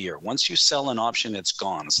options every year. Once you sell an option, it's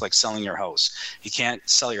gone. It's like selling your house. You can't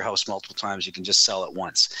sell your house multiple times. You can just sell it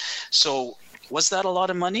once. So was that a lot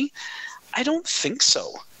of money? I don't think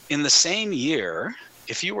so. In the same year,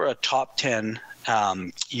 if you were a top 10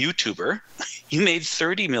 YouTuber, you made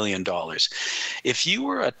 $30 million. If you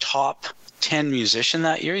were a top 10 musician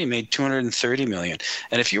that year, you made $230 million.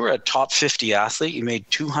 And if you were a top 50 athlete, you made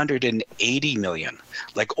 $280 million,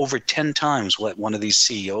 like over 10 times what one of these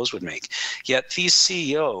CEOs would make. Yet these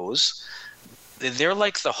CEOs, they're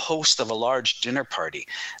like the host of a large dinner party.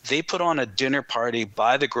 They put on a dinner party,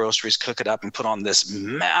 buy the groceries, cook it up, and put on this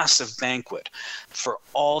massive banquet for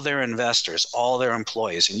all their investors, all their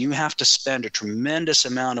employees. And you have to spend a tremendous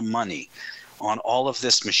amount of money on all of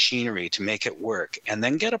this machinery to make it work, and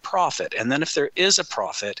then get a profit. And then if there is a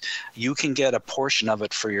profit, you can get a portion of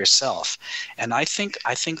it for yourself. And I think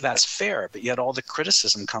that's fair, but yet all the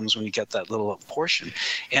criticism comes when you get that little portion.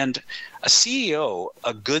 And a CEO,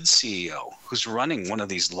 a good CEO who's running one of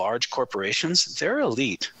these large corporations, they're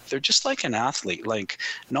elite. They're just like an athlete. Like,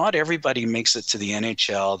 not everybody makes it to the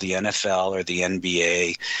NHL, the NFL, or the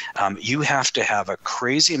NBA. You have to have a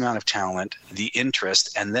crazy amount of talent, the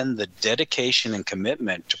interest, and then the dedication and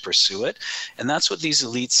commitment to pursue it. And that's what these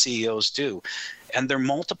elite CEOs do. And they're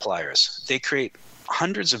multipliers. They create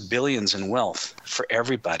hundreds of billions in wealth for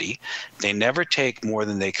everybody. They never take more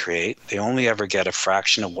than they create. They only ever get a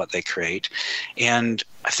fraction of what they create. And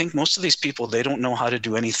I think most of these people, they don't know how to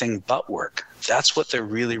do anything but work. That's what they're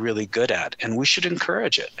really, really good at. And we should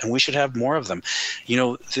encourage it, and we should have more of them. You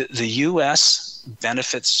know, the US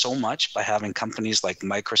benefits so much by having companies like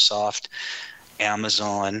Microsoft,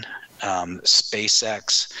 Amazon,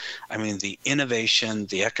 SpaceX. I mean, the innovation,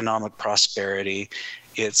 the economic prosperity,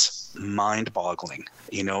 it's mind-boggling.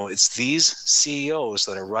 You know, it's these CEOs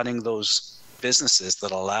that are running those businesses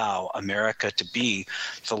that allow America to be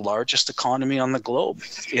the largest economy on the globe.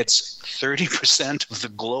 It's 30% of the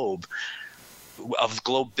globe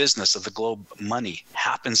business, of the globe money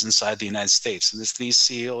happens inside the United States. And it's these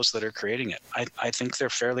CEOs that are creating it. I think they're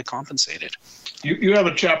fairly compensated. You have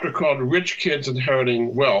a chapter called Rich Kids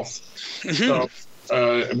Inheriting Wealth. So,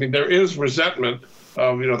 I mean, there is resentment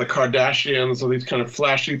of, you know, the Kardashians or these kind of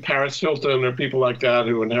flashy Paris Hilton or people like that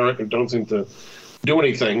who inherit and don't seem to do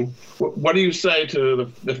anything. What do you say to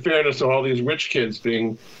the fairness of all these rich kids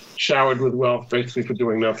being showered with wealth basically for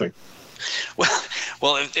doing nothing?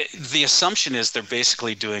 Well, the assumption is they're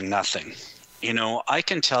basically doing nothing. You know, I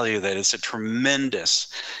can tell you that it's a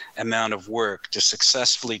tremendous amount of work to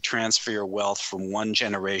successfully transfer your wealth from one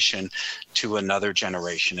generation to another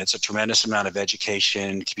generation. It's a tremendous amount of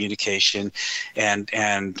education, communication,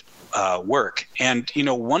 and work. And, you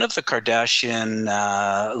know, one of the Kardashian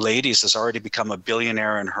ladies has already become a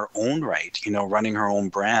billionaire in her own right, you know, running her own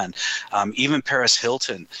brand. Even Paris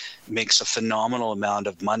Hilton makes a phenomenal amount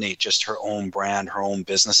of money, just her own brand, her own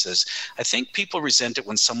businesses. I think people resent it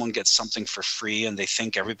when someone gets something for free and they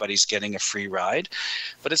think everybody's getting a free ride,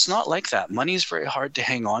 but it's not like that. Money is very hard to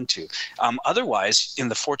hang on to. Otherwise, in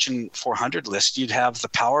the Fortune 400 list, you'd have the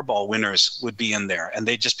Powerball winners would be in there, and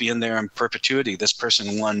they'd just be in there in perpetuity. This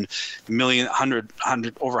person won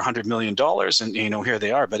over $100 million, and, you know, here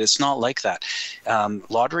they are. But it's not like that.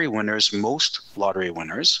 Lottery winners, most lottery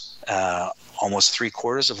winners, almost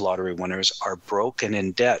 3/4 of lottery winners are broke and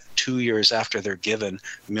in debt 2 years after they're given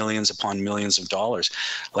millions upon millions of dollars.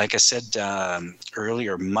 Like I said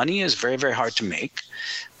earlier, money is very, very hard to make,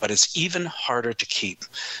 but it's even harder to keep.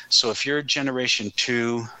 So if you're generation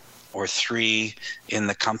 2 or 3 in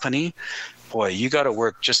the company, boy, you got to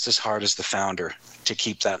work just as hard as the founder to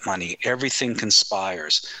keep that money. Everything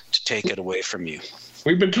conspires to take it away from you.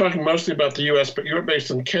 We've been talking mostly about the U.S., but you're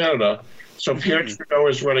based in Canada. So Pierre Trudeau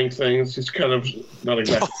is running things. He's kind of not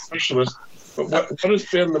exactly socialist. But what has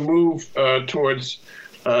been the move towards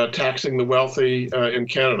taxing the wealthy in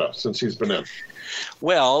Canada since he's been in?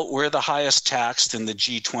 Well, we're the highest taxed in the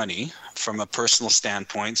G20 from a personal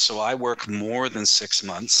standpoint. So I work more than 6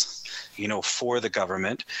 months, you know, for the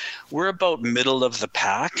government. We're about middle of the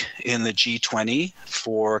pack in the G20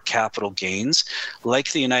 for capital gains.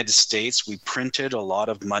 Like the United States, we printed a lot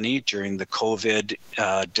of money during the COVID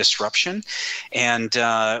disruption. And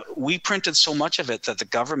we printed so much of it that the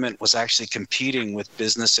government was actually competing with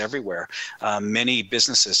business everywhere. Many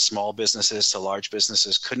businesses, small businesses to large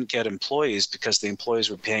businesses, couldn't get employees because the employees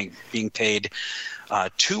were being paid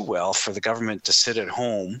too well for the government to sit at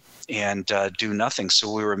home and do nothing.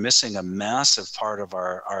 So we were missing a massive part of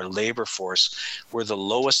our labor force. We're the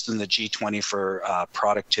lowest in the G20 for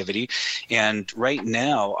productivity. And right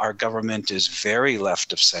now, our government is very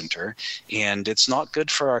left of center, and it's not good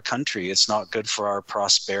for our country. It's not good for our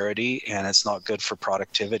prosperity, and it's not good for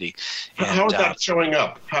productivity. And, how is that showing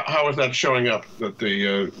up? How is that showing up that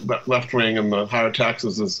the left wing and the higher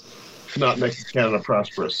taxes is not making Canada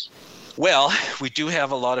prosperous? Well, we do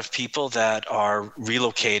have a lot of people that are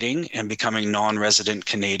relocating and becoming non-resident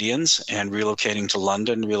Canadians and relocating to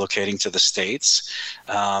London, relocating to the States.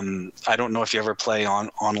 I don't know if you ever play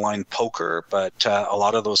online poker, but a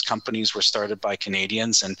lot of those companies were started by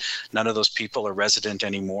Canadians, and none of those people are resident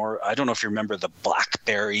anymore. I don't know if you remember the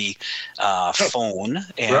BlackBerry phone,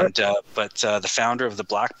 and but the founder of the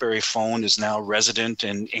BlackBerry phone is now resident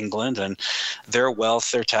in England, and their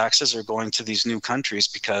wealth, their taxes are going to these new countries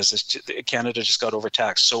because Canada just got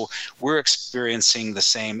overtaxed. So we're experiencing the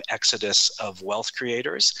same exodus of wealth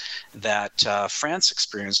creators that France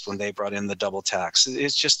experienced when they brought in the double tax.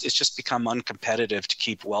 It's just become uncompetitive to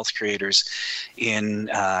keep wealth creators in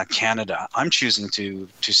Canada. I'm choosing to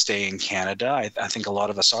stay in Canada. I think a lot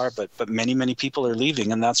of us are, but many people are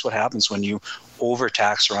leaving, and that's what happens when you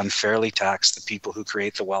overtax or unfairly tax the people who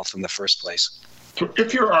create the wealth in the first place. So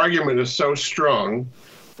if your argument is so strong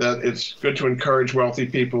that it's good to encourage wealthy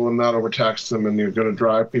people and not overtax them, and you're going to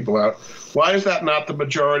drive people out, why is that not the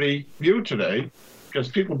majority view today? Because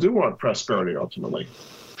people do want prosperity ultimately.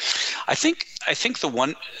 I think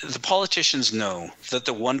the politicians know that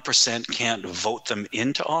the 1% can't vote them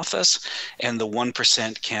into office, and the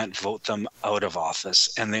 1% can't vote them out of office.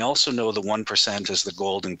 And they also know the 1% is the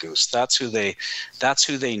golden goose. That's who they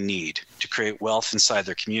need to create wealth inside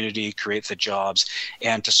their community, create the jobs,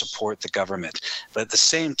 and to support the government. But at the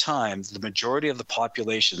same time, the majority of the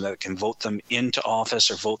population that can vote them into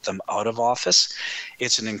office or vote them out of office,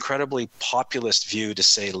 it's an incredibly populist view to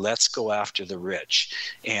say, let's go after the rich.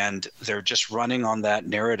 And they're just running on that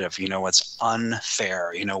narrative. It's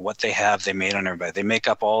unfair. What they have, they made on everybody. They make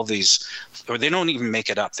up all these, or they don't even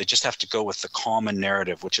make it up. They just have to go with the common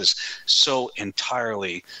narrative, which is so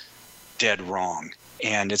entirely dead wrong.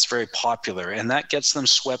 And it's very popular, and that gets them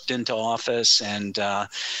swept into office. And I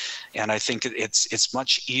think it's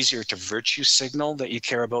much easier to virtue signal that you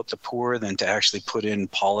care about the poor than to actually put in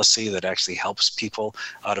policy that actually helps people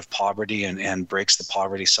out of poverty and breaks the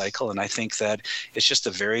poverty cycle. And I think that it's just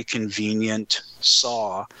a very convenient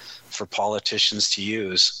saw for politicians to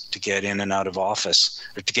use to get in and out of office,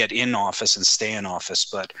 or to get in office and stay in office.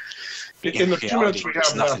 But in the 2 minutes we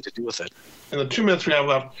have nothing left, to do with it. In the 2 minutes we have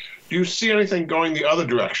left, do you see anything going the other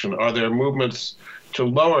direction? Are there movements to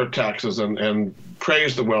lower taxes and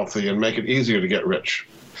praise the wealthy and make it easier to get rich?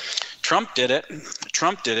 Trump did it,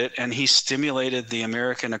 and he stimulated the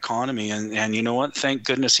American economy. And you know what? Thank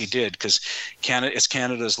goodness he did, because Canada is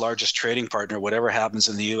Canada's largest trading partner. Whatever happens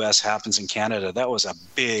in the U.S. happens in Canada. That was a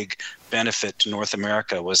big benefit to North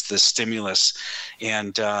America, was the stimulus.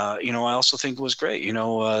 And, I also think it was great.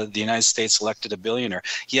 The United States elected a billionaire.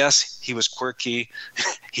 Yes, he was quirky.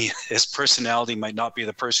 His personality might not be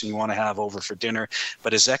the person you want to have over for dinner,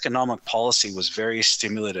 but his economic policy was very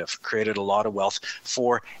stimulative, created a lot of wealth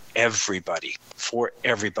for everybody.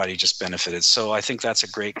 Just benefited. So I think that's a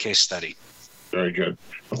great case study. Very good.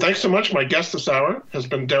 Well, thanks so much. My guest this hour has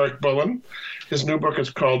been Derek Bullen. His new book is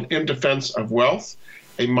called In Defense of Wealth,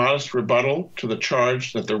 a modest rebuttal to the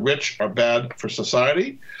charge that the rich are bad for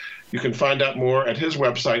society. You can find out more at his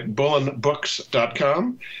website,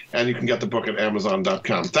 bullenbooks.com, and you can get the book at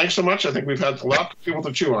amazon.com. Thanks so much. I think we've had a lot of people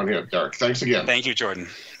to chew on here, Derek. Thanks again. Thank you, Jordan.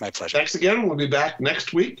 My pleasure. Thanks again. We'll be back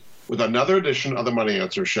next week with another edition of the Money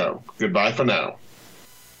Answer Show. Goodbye for now.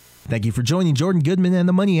 Thank you for joining Jordan Goodman and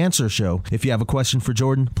the Money Answer Show. If you have a question for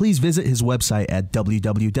Jordan, please visit his website at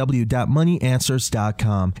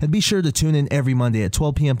www.moneyanswers.com. And be sure to tune in every Monday at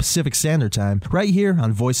 12 p.m. Pacific Standard Time right here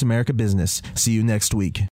on Voice America Business. See you next week.